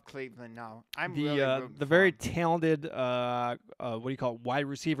love Cleveland now. I'm really rooting the for very him. talented what do you call it, wide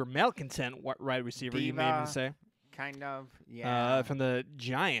receiver, malcontent wide receiver, you may even Diva. say. kind of. Yeah. From the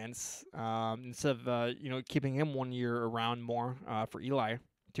Giants, instead of keeping him 1 year around more for Eli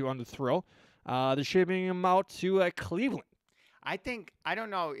to underthrow, they're shipping him out to Cleveland. I don't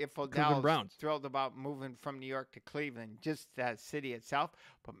know if Cleveland Odell's Browns. thrilled about moving from New York to Cleveland, just that city itself.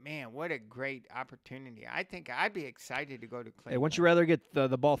 But man, what a great opportunity! I think I'd be excited to go to Cleveland. Hey, wouldn't you rather get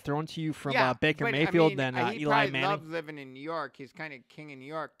the ball thrown to you from Baker but, Mayfield I mean, than he Eli probably Manning? loved living in New York. He's kind of king of New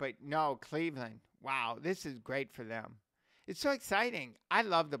York, but no, Cleveland. Wow, this is great for them. It's so exciting. I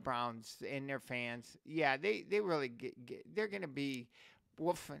love the Browns and their fans. Yeah, they really they're going to be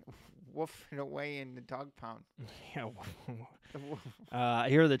woofing away in the dog pound. Yeah.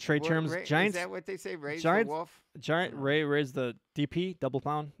 Here are the trade terms. Giants. Is that what they say? Raise Giants, the wolf? Raise the DP, double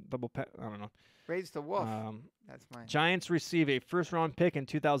pound, I don't know. Raise the wolf. That's mine. Giants receive a first-round pick in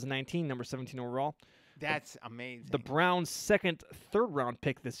 2019, number 17 overall. That's amazing. The Browns' second, third-round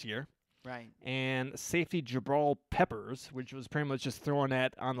pick this year. Right. And safety Jabril Peppers, which was pretty much just thrown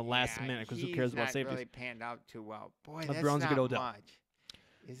at on the last minute because who cares about safeties? He's not really panned out too well. Boy, the that's Browns not get Odell. much.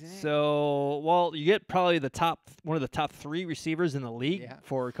 Isn't it? So, well, you get probably one of the top 3 receivers in the league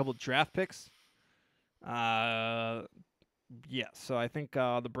for a couple of draft picks. Yeah, so I think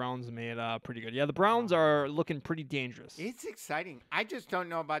the Browns made pretty good. Yeah, the Browns are looking pretty dangerous. It's exciting. I just don't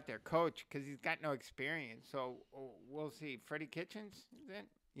know about their coach because he's got no experience. So we'll see. Freddie Kitchens, is it?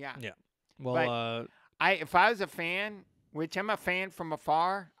 Yeah. Yeah. Well, if I was a fan, which I'm a fan from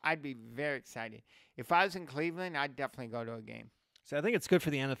afar, I'd be very excited. If I was in Cleveland, I'd definitely go to a game. So I think it's good for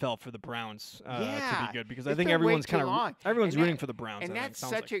the NFL for the Browns to be good because I It's think been everyone's way too long. everyone's And rooting that- for the Browns. And I that's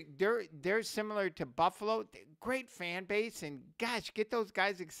think, such they're similar to Buffalo. Great fan base, and gosh, get those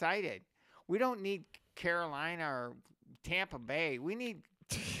guys excited. We don't need Carolina or Tampa Bay. We need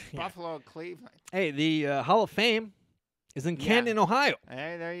Buffalo or Cleveland. Hey, the Hall of Fame is in Canton, Ohio.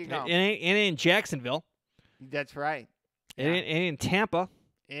 Hey, there you go. It ain't in Jacksonville. That's right. It ain't in Tampa.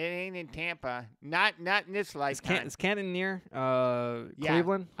 It ain't in Tampa. Not in this lifetime. Is Canton near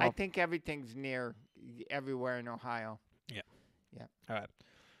Cleveland? I think everything's near everywhere in Ohio. Yeah. Yeah. All right.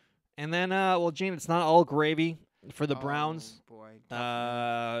 And then, Gene, it's not all gravy for the Browns. Boy,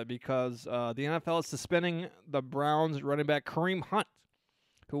 because the NFL is suspending the Browns running back Kareem Hunt,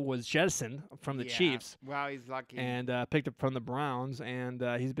 who was jettisoned from the Chiefs. Well, he's lucky. And picked up from the Browns, and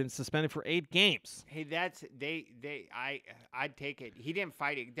he's been suspended for 8 games. Hey, I'd take it. He didn't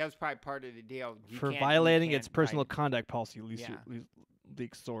fight it. That was probably part of the deal. For violating its personal conduct policy,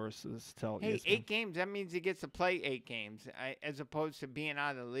 leak sources tell Hey, ESPN. 8 games, that means he gets to play 8 games as opposed to being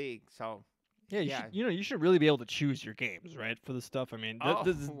out of the league. So, you should really be able to choose your games, right, for this stuff. I mean,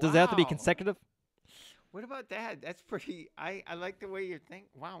 does it have to be wow. consecutive? What about that? That's pretty. I like the way you're thinking.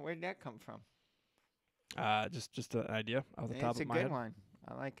 Wow, where did that come from? Just an idea off the top It's of a my good head. one.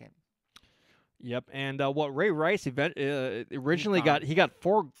 I like it. Yep, and what Ray Rice originally got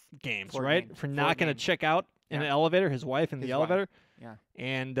 4 games, 4 right, games. for 4 knocking a games. chick out in an elevator, his wife in the elevator. Yeah.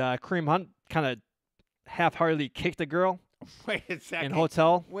 And Kareem Hunt kind of half-heartedly kicked a girl Wait a second. in a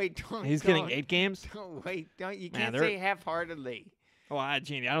hotel. Wait, don't. He's getting 8 games. Don't. You Man, can't say half-heartedly. Well,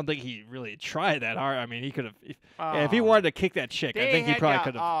 Gene, I don't think he really tried that hard. I mean, he could have. If he wanted to kick that chick, I think he probably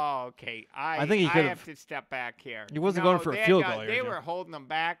could have. Oh, okay. I think he could have to step back here. He wasn't going for a field goal. They were holding him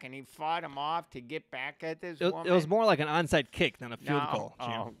back, and he fought him off to get back at this woman. It was more like an onside kick than a field goal. Gene.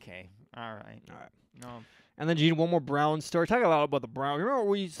 Oh, okay. All right. No. And then, Gene, one more Browns story. Talk a lot about the Browns. Remember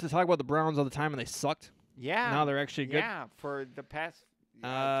we used to talk about the Browns all the time, and they sucked? Yeah. Now they're actually good? Yeah, for the past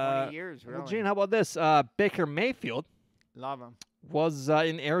 20 years, really. Well, Gene, how about this? Baker Mayfield Love him. was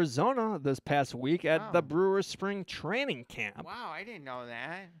in Arizona this past week at the Brewers spring training camp. Wow, I didn't know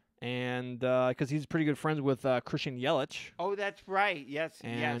that. And because he's pretty good friends with Christian Yelich. Oh, that's right. Yes,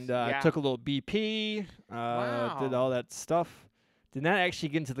 and yes. took a little BP, did all that stuff. Did not actually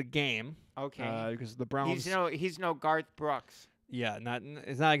get into the game. Okay. Because the Browns. He's no Garth Brooks. Yeah,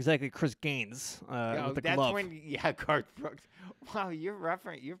 it's not exactly Chris Gaines with the that's glove. Garth Brooks. Wow,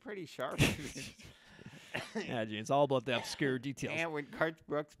 you're pretty sharp. Yeah, Gene, it's all about the obscure details. And when Garth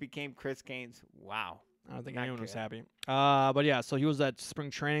Brooks became Chris Gaines, wow. I don't think anyone was happy. But yeah, so he was at spring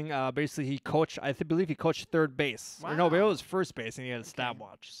training. Basically, he coached. I believe he coached third base. Wow. Or no, but it was first base, and he had a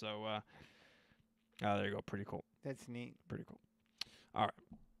stopwatch. So there you go. Pretty cool. That's neat. Pretty cool. All right.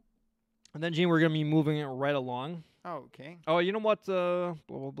 And then, Gene, we're gonna be moving it right along. Oh, okay. Oh, you know what? Blah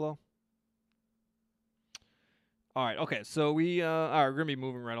blah blah. All right. Okay. So we're gonna be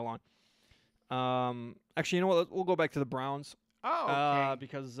moving right along. Actually, you know what? We'll go back to the Browns. Oh, okay.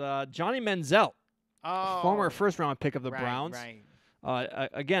 Because Johnny Manziel, former first-round pick of the Browns, right.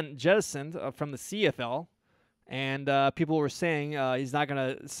 again jettisoned from the CFL And people were saying he's not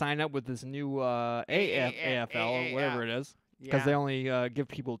going to sign up with this new AFL or whatever it is because they only give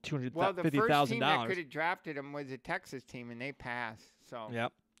people $250,000. Well, the first team that could have drafted him was a Texas team, and they passed. So.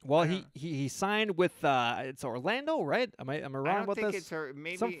 Yep. Well, he signed with it's Orlando, right? Am I wrong about this? I don't think it's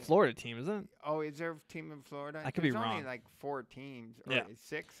maybe some Florida team, isn't it? Oh, is there a team in Florida? I could be There's wrong. only like 4 teams or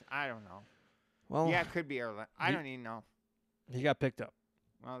 6. I don't know. Well, yeah, it could be Orlando. I don't even know. He got picked up.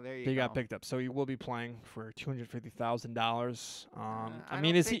 Well, there you go. He got picked up, so he will be playing for $250,000. I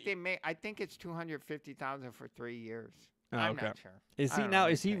mean, is he? I think it's $250,000 for 3 years. I'm not sure. Is he now?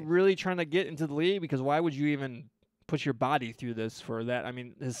 Is he really trying to get into the league? Because why would you even put your body through this for that? I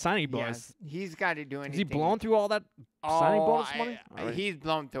mean, his signing bonus. He's got to do anything. Has he blown through all that signing bonus money? He's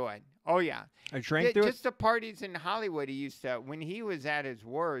blown through it. Oh yeah. I drank through it. Just the parties in Hollywood. He used to. When he was at his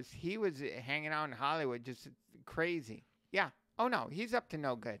worst, he was hanging out in Hollywood, just crazy. Yeah. Oh no, he's up to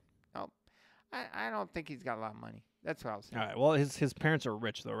no good. No, I don't think he's got a lot of money. That's what I'll say. All right. Well, his parents are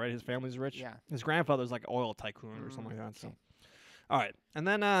rich though, right? His family's rich. Yeah. His grandfather's like an oil tycoon or something like that. So. All right, and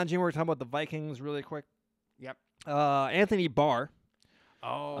then Jim, we're talking about the Vikings really quick. Yep. Anthony Barr.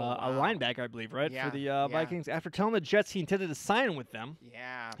 Oh. A linebacker, I believe, right? Yeah, for the Vikings. After telling the Jets he intended to sign with them.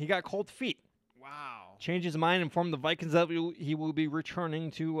 Yeah. He got cold feet. Wow. Changed his mind and informed the Vikings that he will be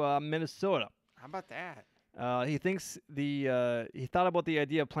returning to Minnesota. How about that? He thinks he thought about the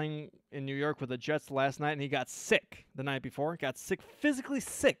idea of playing in New York with the Jets last night, and he got sick the night before. Got sick, physically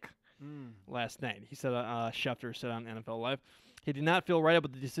sick last night. He said, Schefter said on NFL Live. He did not feel right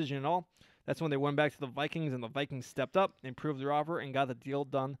about the decision at all. That's when they went back to the Vikings, and the Vikings stepped up, improved their offer, and got the deal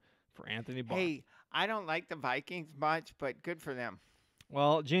done for Anthony Barr. Hey, I don't like the Vikings much, but good for them.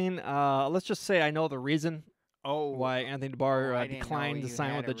 Well, Gene, let's just say I know the reason why Anthony Barr declined to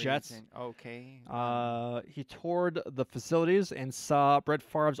sign with the Jets. Okay. He toured the facilities and saw Brett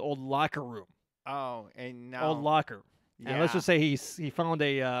Favre's old locker room. Oh, and no. Old locker. Yeah. And let's just say he found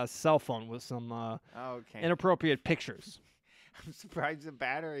a cell phone with some inappropriate pictures. I'm surprised the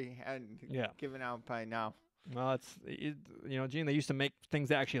battery hadn't given out by now. Well, Gene, they used to make things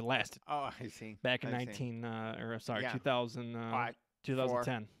that actually lasted. Oh, I see. Back in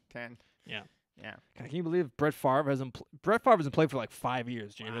 2010. 10. Yeah. Yeah. Can you believe Brett Favre hasn't played for like 5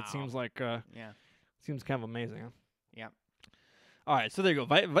 years, Gene? Wow. That seems like seems kind of amazing, huh? Yeah. All right, so there you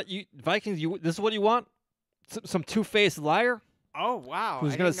go. Vikings, this is what you want? Some two-faced liar? Oh wow!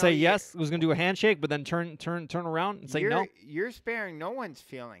 Who's going to say yes? Who's going to do a handshake, but then turn around and say no? You're sparing no one's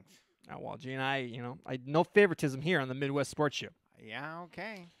feelings. Oh, well, Gene, I no favoritism here on the Midwest Sports Show. Yeah.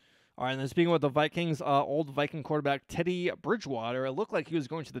 Okay. All right, and then speaking with the Vikings, old Viking quarterback Teddy Bridgewater, it looked like he was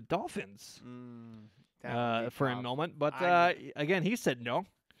going to the Dolphins for a moment, but again, he said no.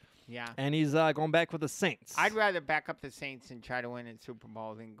 Yeah. And he's going back with the Saints. I'd rather back up the Saints and try to win a Super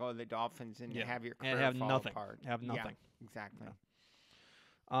Bowl than go to the Dolphins and have your career have fall nothing. apart. Have nothing. Yeah, exactly.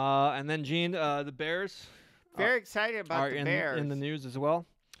 Yeah. And then, Gene, the Bears. Very excited about the Bears. In the news as well.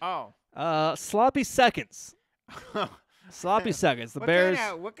 Oh. Sloppy seconds. Sloppy seconds. The Bears.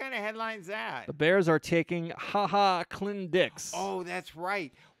 What kind of headline's that? The Bears are taking Clint Dix. Oh, that's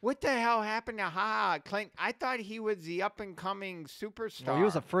right. What the hell happened to Clint? I thought he was the up-and-coming superstar. Well, he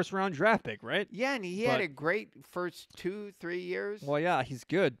was a first-round draft pick, right? Yeah, and he had a great first 2-3 years. Well, yeah, he's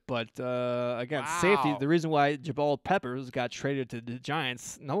good, but again, safety. The reason why Jabal Peppers got traded to the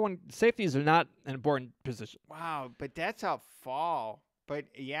Giants, safeties are not an important position. Wow, but that's a fall. But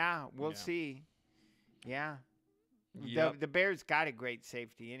yeah, we'll see. Yeah. Yep. The Bears got a great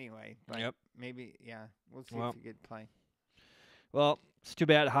safety anyway. But maybe we'll see if he could play. Well, it's too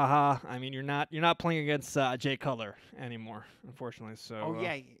bad. I mean, you're not playing against Jay Cutler anymore, unfortunately. So. Oh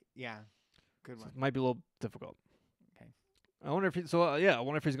yeah. Good one. It might be a little difficult. Okay. I wonder if I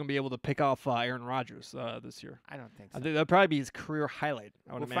wonder if he's going to be able to pick off Aaron Rodgers this year. I don't think so. That'll probably be his career highlight.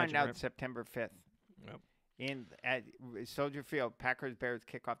 We'll find out September 5th. Yep. At Soldier Field, Packers-Bears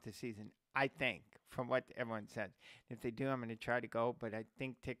kick off the season, I think, from what everyone said. If they do, I'm going to try to go, but I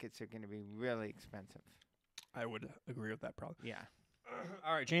think tickets are going to be really expensive. I would agree with that, probably. Yeah.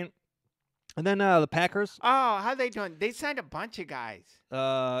 All right, Gene. And then the Packers. Oh, how they doing? They signed a bunch of guys.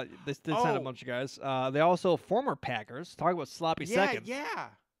 They signed a bunch of guys. They also, former Packers, talk about sloppy seconds. Yeah.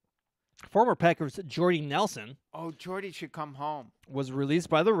 Former Packers, Jordy Nelson. Oh, Jordy should come home. Was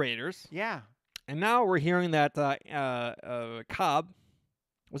released by the Raiders. Yeah. And now we're hearing that Cobb,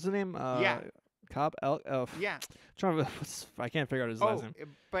 what's his name? Cobb. Yeah. I can't figure out his last name.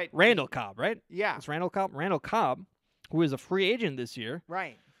 But Randall Cobb, right? Yeah. It's Randall Cobb. Randall Cobb, who is a free agent this year.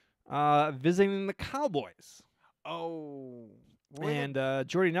 Right. Visiting the Cowboys. Oh. And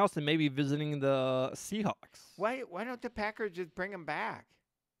Jordy Nelson may be visiting the Seahawks. Why don't the Packers just bring him back?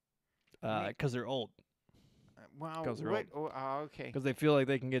 Because they're old. Wow. 'Cause they're What? Okay. because they feel like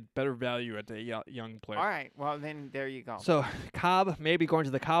they can get better value at the young player. All right. Well, then there you go. So Cobb maybe going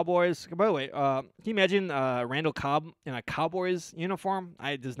to the Cowboys. By the way, can you imagine Randall Cobb in a Cowboys uniform?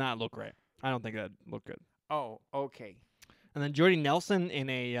 It does not look right. I don't think that'd look good. Oh, okay. And then Jordy Nelson in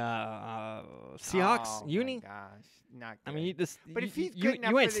a Seahawks uni. Oh my gosh, not good. I mean, But if he's you good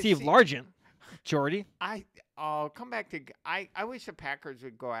enough ain't for the Steve Largent, Jordy. Come back to. I wish the Packers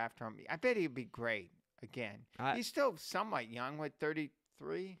would go after him. I bet he'd be great again. He's still somewhat young, with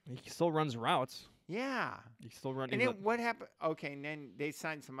 33. He still runs routes. Yeah. He still runs. And then what happened? Okay, and then they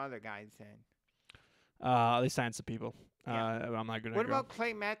signed some other guys. They signed some people. Yeah. I'm not gonna. What about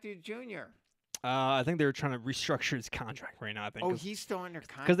Clay Matthews Jr.? I think they're trying to restructure his contract right now. I think. Oh, he's still under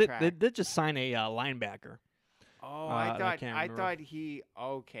contract. Because they did just sign a linebacker. Oh, I thought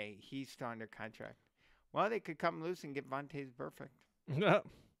he's still under contract. Well, they could come loose and get Vontaze Perfect. Yikes.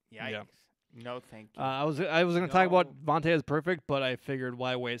 Yeah. No, thank you. I was going to talk about Vontaze Perfect, but I figured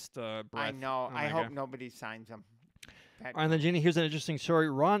why waste breath. I know. I hope nobody signs him. All right, and then Jeannie, here's an interesting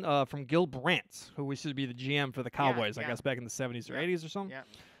story. Ron from Gil Brandt, who used to be the GM for the Cowboys, I guess back in the 70s or 80s or something. Yeah.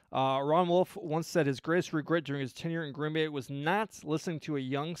 Ron Wolf once said his greatest regret during his tenure in Green Bay was not listening to a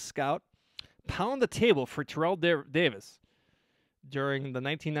young scout pound the table for Terrell Davis during the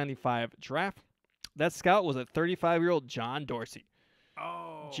 1995 draft. That scout was a 35-year-old John Dorsey,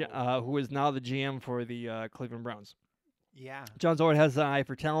 who is now the GM for the Cleveland Browns. Yeah. John always has an eye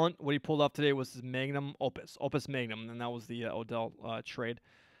for talent. What he pulled off today was his magnum opus magnum, and that was the Odell trade.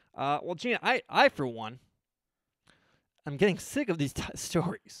 Well, Gina, I for one, I'm getting sick of these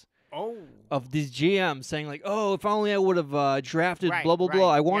stories. Oh. Of these GMs saying like, oh, if only I would have drafted blah blah blah.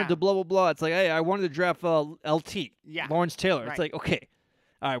 I wanted to blah blah blah. It's like, hey, I wanted to draft LT, Lawrence Taylor. It's like, okay,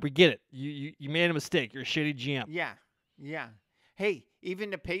 all right, we get it. You made a mistake. You're a shitty GM. Yeah. Hey, even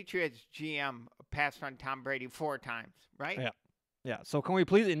the Patriots GM passed on Tom Brady 4 times, right? Yeah. So can we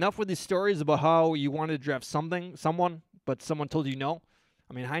please enough with these stories about how you wanted to draft someone, but someone told you no?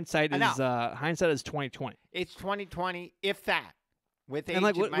 I mean, hindsight is 2020. It's 2020, if that. With age,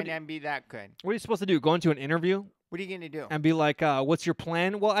 it might not be that good. What are you supposed to do? Go into an interview? What are you going to do? And be like, what's your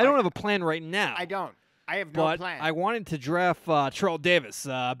plan? Well, I don't have a plan right now. I don't. I have no plan. But I wanted to draft Terrell Davis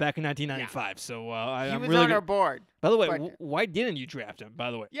back in 1995. So he I'm was really on our board. By the way, why didn't you draft him, by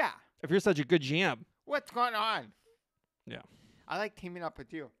the way? Yeah. If you're such a good GM. What's going on? Yeah. I like teaming up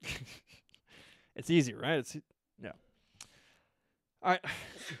with you. It's easy, right? All right.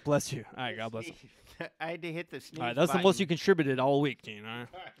 Bless you. All right, God bless you. I had to hit the sneeze All right, that's button. the most you contributed all week, Gene. All right.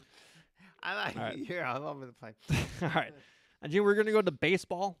 I like it. You're all over the place. All right. And Gene, we're going to go to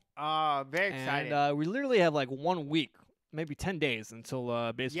baseball. Oh, very excited. And we literally have like 1 week, maybe 10 days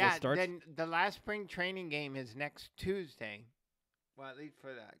until baseball starts. Yeah, then the last spring training game is next Tuesday. Well, at least for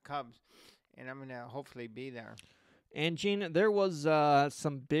the Cubs. And I'm going to hopefully be there. And, Gene, there was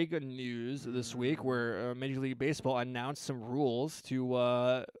some big news this week where Major League Baseball announced some rules to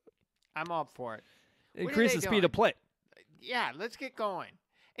I'm all for it. increase the speed of play. Yeah, let's get going.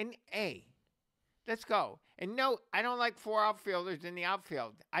 And, hey, let's go. And, no, I don't like 4 outfielders in the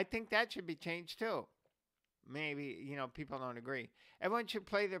outfield. I think that should be changed, too. Maybe, people don't agree. Everyone should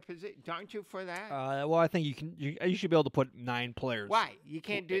play their position. Aren't you for that? Well, I think you should be able to put 9 players. Why? You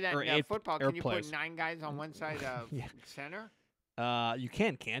can't do that in football. Can you players. put 9 guys on one side of center? You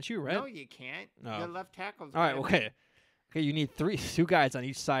can, can't you, right? No, you can't. No. Your left tackle's all right, okay. Okay, you need 2 guys on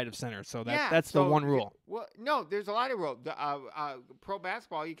each side of center, so that's the one rule. Well, no, there's a lot of rules. Pro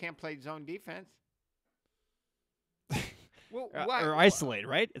basketball, you can't play zone defense. Well, or isolate,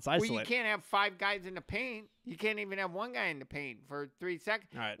 right? It's isolate. Well, you can't have 5 guys in the paint. You can't even have 1 guy in the paint for 3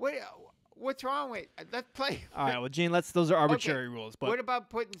 seconds. All right. What's wrong with? Let's play. All right, well, Gene, those are arbitrary rules. But what about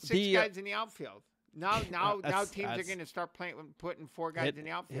putting 6 guys in the outfield? Now teams are going to start putting 4 guys in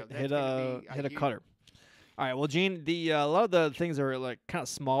the outfield. Hit a cutter. All right, well, Gene, a lot of the things are like kind of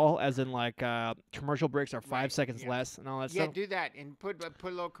small, as in like commercial breaks are 5 seconds less and all that stuff. Yeah, do that and put a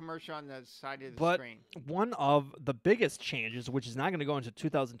little commercial on the side of the screen. But one of the biggest changes, which is not going to go into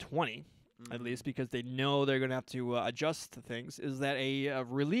 2020, at least because they know they're going to have to adjust to things, is that a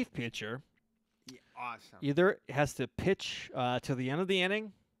relief pitcher either has to pitch to the end of the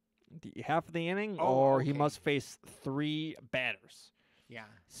inning, half of the inning, or he must face 3 batters. Yeah.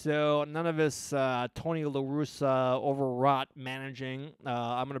 So none of this Tony La Russa overwrought managing.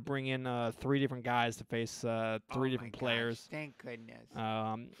 I'm going to bring in 3 different guys to face 3 different players. Gosh, thank goodness.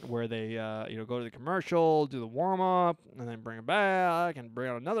 Where they go to the commercial, do the warm up, and then bring it back and bring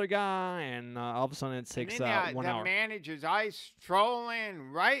out another guy, and all of a sudden it takes 1 hour. The manager's eyes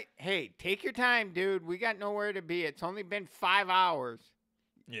strolling right. Hey, take your time, dude. We got nowhere to be. It's only been 5 hours.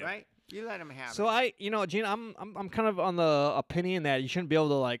 Yeah. Right. You let him have So it. Gene, I'm kind of on the opinion that you shouldn't be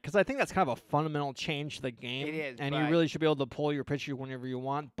able to because I think that's kind of a fundamental change to the game. It is, and you really should be able to pull your pitcher whenever you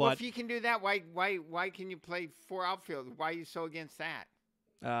want. But well, if you can do that, why can you play 4 outfielders? Why are you so against that?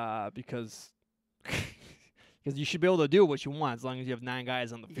 Because you should be able to do what you want as long as you have 9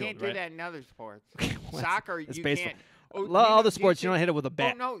 guys on the You field. can't do that in other sports. Well, Soccer, it's you baseball. can't. Oh, All the sports, you don't hit it with a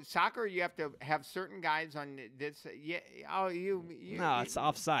bat. Oh no, soccer, you have to have certain guys on this. Yeah. Oh, you. No, it's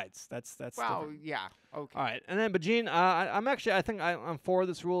offsides. That's well, different. yeah. Okay. All right, and then, but Gene, I think I'm for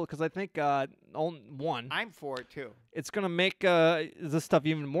this rule because I think one, I'm for it too. it's gonna make this stuff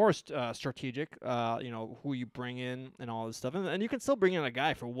even more strategic. Who you bring in and all this stuff, and you can still bring in a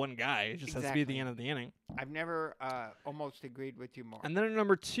guy for one guy. It just has to be at the end of the inning. I've never almost agreed with you more. And then at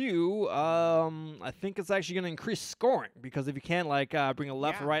number 2, I think it's actually gonna increase scoring because if you can't bring a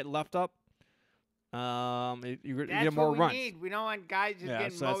left, right, left up, you get more what we runs. need. We don't want guys just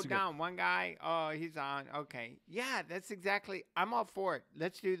getting so mowed down. One guy, oh, he's on. Okay. Yeah, that's exactly. I'm all for it.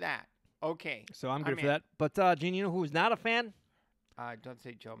 Let's do that. Okay. So I'm good for that. But Gene, you know who's not a fan? Don't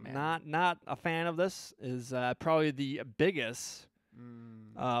say Joe Madden. Not a fan of this is probably the biggest.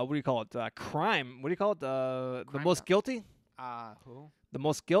 What do you call it? Crime. What do you call it? The most guilty. Who? The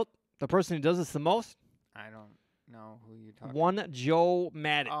most guilt. The person who does this the most. I don't know who you're talking. One Joe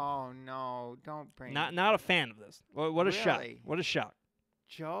Madden. Oh no! Don't bring. Not a fan of this. What a shock! Really? What a shock!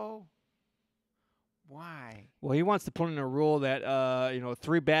 Joe. Why? Well, he wants to put in a rule that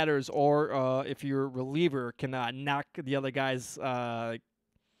 3 batters or if you're a reliever can knock the other guy's wife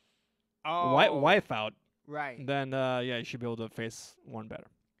out. Right. Then you should be able to face one batter.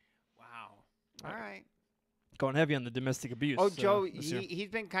 Wow. All right. Going heavy on the domestic abuse. Oh, Joe, he's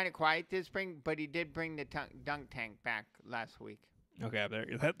been kind of quiet this spring, but he did bring the dunk tank back last week. Okay,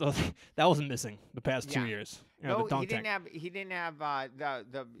 that wasn't missing the past 2 years. No, the dunk he didn't tank. have. He didn't have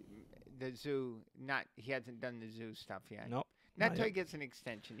the zoo. He hasn't done the zoo stuff yet. Nope. Not until he gets an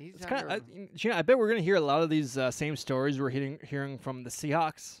extension. He's it's I bet we're gonna hear a lot of these same stories we're hearing from the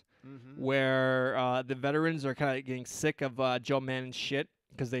Seahawks, where the veterans are kind of getting sick of Joe Mannon's shit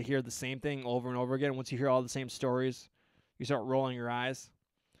because they hear the same thing over and over again. Once you hear all the same stories, you start rolling your eyes.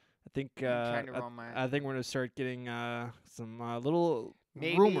 I think I think we're gonna start getting some little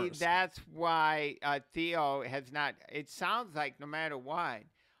maybe rumors. That's why Theo has not. It sounds like no matter what,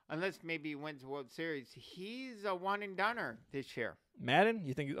 unless maybe he wins the World Series, he's a one and doneer this year. Madden,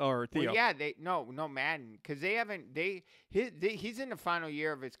 you think, or Theo? Well, yeah, no Madden, because they haven't. He's in the final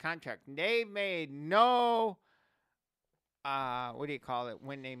year of his contract. They made no. What do you call it?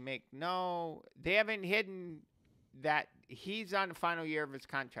 When they make no, they haven't hidden that he's on the final year of his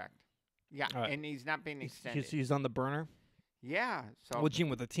contract. Yeah, right. And he's not being extended. He's on the burner. Yeah. So. Well, Gene,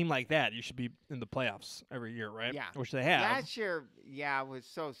 with a team like that, you should be in the playoffs every year, right? Yeah. Which they have. Last year, it was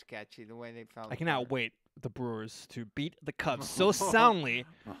so sketchy the way they felt. I cannot wait the Brewers to beat the Cubs so soundly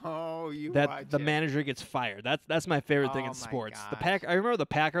that the manager gets fired. That's my favorite thing in sports. Gosh. I remember the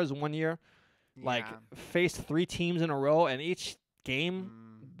Packers one year, faced 3 teams in a row, and each game,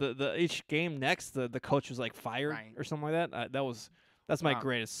 each game next, the coach was fired or something like that. That's my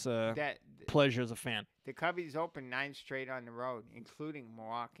greatest pleasure as a fan. The Cubbies opened 9 straight on the road, including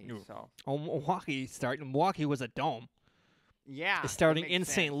Milwaukee. Ooh. So. Oh, Milwaukee was a dome. Yeah. It's starting in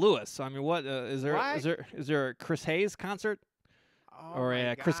St. Louis. So I mean, what is there? What? Is there a Chris Hayes concert or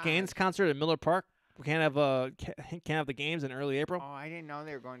a Chris gosh. Gaines concert at Miller Park? We can't have the games in early April. Oh, I didn't know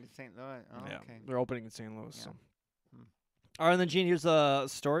they were going to St. Louis. Oh, yeah, okay. they're opening in St. Louis. Yeah. So. All right, and then Gene, here's a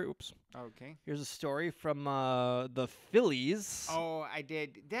story. Oops. Okay. Here's a story from the Phillies. Oh, I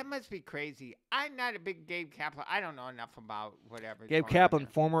did. That must be crazy. I'm not a big Gabe Kaplan. I don't know enough about whatever. Gabe Kaplan,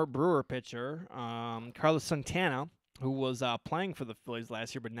 former Brewer pitcher. Carlos Santana, who was playing for the Phillies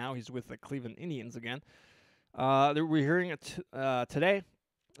last year, but now he's with the Cleveland Indians again. We're hearing it today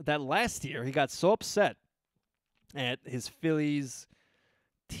that last year he got so upset at his Phillies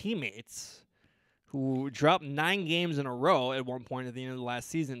teammates who dropped 9 games in a row at one point at the end of the last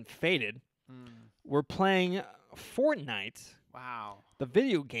season, faded. Were playing Fortnite, the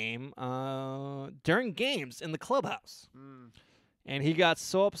video game, during games in the clubhouse. And he got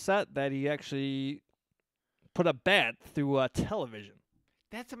so upset that he actually put a bat through television.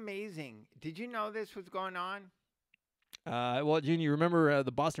 That's amazing. Did you know this was going on? Well, Gene, you remember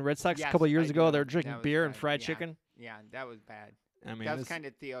the Boston Red Sox Yes, a couple of years I ago? do. They were drinking That was beer and bad. fried Yeah. chicken. Yeah, that was bad. I mean, that was kind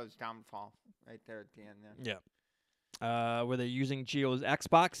of Theo's downfall right there at the end. Then. Yeah. Were they using Theo's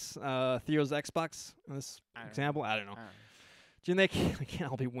Xbox in this example? I don't know. Gene, they can't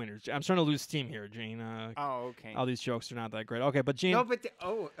all be winners. I'm starting to lose steam here, Gene. Oh, okay. All these jokes are not that great. Okay, but Gene. No, but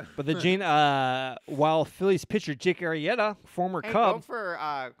But Gene, while Phillies pitcher Jake Arrieta, former hey, Cub, go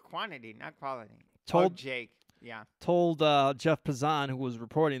for quantity, not quality. Told- Jake. Yeah. told Jeff Pazan, who was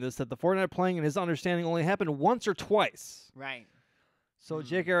reporting this, that the 49 playing, in his understanding, only happened once or twice. Right. So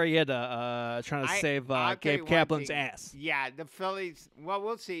Jake Arrieta trying to save I'll tell you Gabe one Kaplan's thing. ass. Yeah, the Phillies. Well,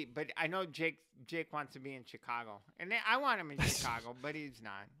 we'll see. But I know Jake wants to be in Chicago, and I want him in Chicago, but he's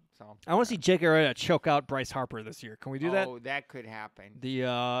not. So I want to see Jake Arrieta choke out Bryce Harper this year. Can we do that? Oh, that could happen.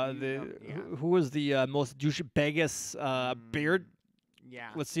 Who was the most douchebagus beard? Yeah.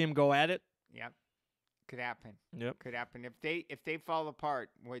 Let's see him go at it. Yep. Could happen. Yep. Could happen if they fall apart,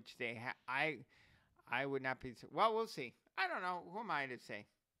 which they I would not be. Well, we'll see. I don't know. Who am I to say?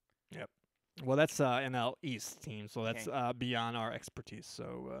 Yep. Well, that's NL East team, so that's Okay. beyond our expertise.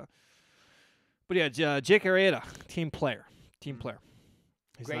 So, but yeah, Jake Arrieta, team player.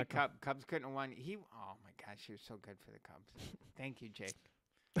 He's Great not Cubs couldn't have won. Oh my gosh, he was so good for the Cubs. Thank you, Jake.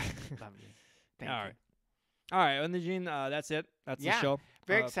 Love you. Thank All you. right. All right, and then Gene, that's it. That's the show.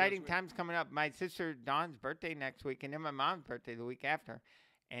 Very for exciting this week. times coming up. My sister Dawn's birthday next week, and then my mom's birthday the week after.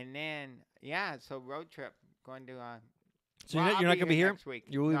 And then, so road trip. Going to So well, you're not going to be here? next week.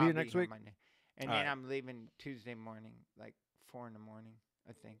 You will No, be I'll here next week? Monday. And All then right. I'm leaving Tuesday morning, like 4 in the morning,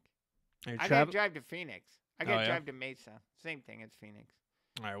 I think. Are you I got to travel- drive to Phoenix. I Oh, got to yeah? drive to Mesa. Same thing as Phoenix.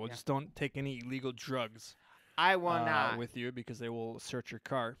 All right, well, Yeah. just don't take any illegal drugs I will not. with you because they will search your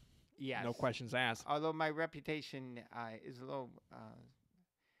car. Yes. No questions asked. Although my reputation is a little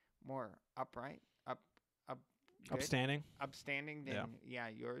more upright, good, Upstanding, upstanding than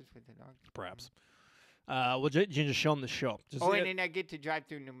yours with the dog. perhaps. Well, Gene, just show them the show. Just, And then I get to drive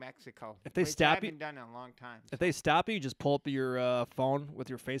through New Mexico. If they which stop I you- haven't done in a long time. if they stop you, just pull up your phone with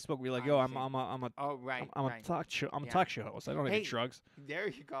your Facebook. Be like, I yo, see. I'm a Oh, right. I'm right. a talk show. I'm a Yeah. talk show host. I don't Hey, get drugs. There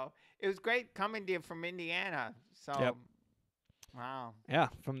you go. It was great coming to you from Indiana. So, Yep. wow. Yeah,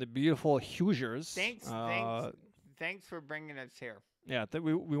 from the beautiful Hoosiers. Thanks for bringing us here. Yeah,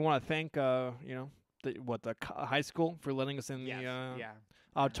 we want to thank the high school for letting us in Yes. the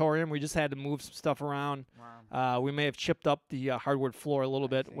auditorium. We just had to move some stuff around. Wow. We may have chipped up the hardwood floor a little I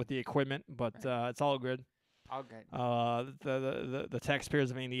bit see. with the equipment, but Right. it's all good. All good. The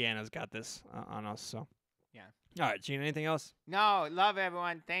taxpayers of Indiana's got this on us. So Yeah. All right, Gene. Anything else? No, love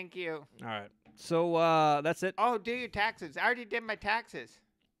everyone. Thank you. All right. So that's it. Oh, do your taxes. I already did my taxes.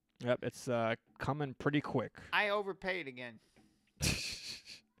 Yep, it's coming pretty quick. I overpaid again.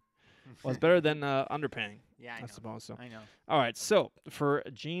 Well, it's better than underpaying, Yeah, I I know. suppose. So. I know. All right. So for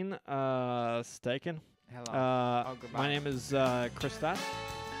Gene Steichen, Hello. Goodbye. my name is Chris Stott,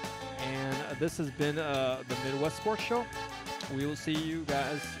 and this has been the Midwest Sports Show. We will see you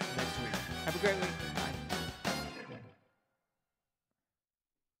guys next week. Have a great week.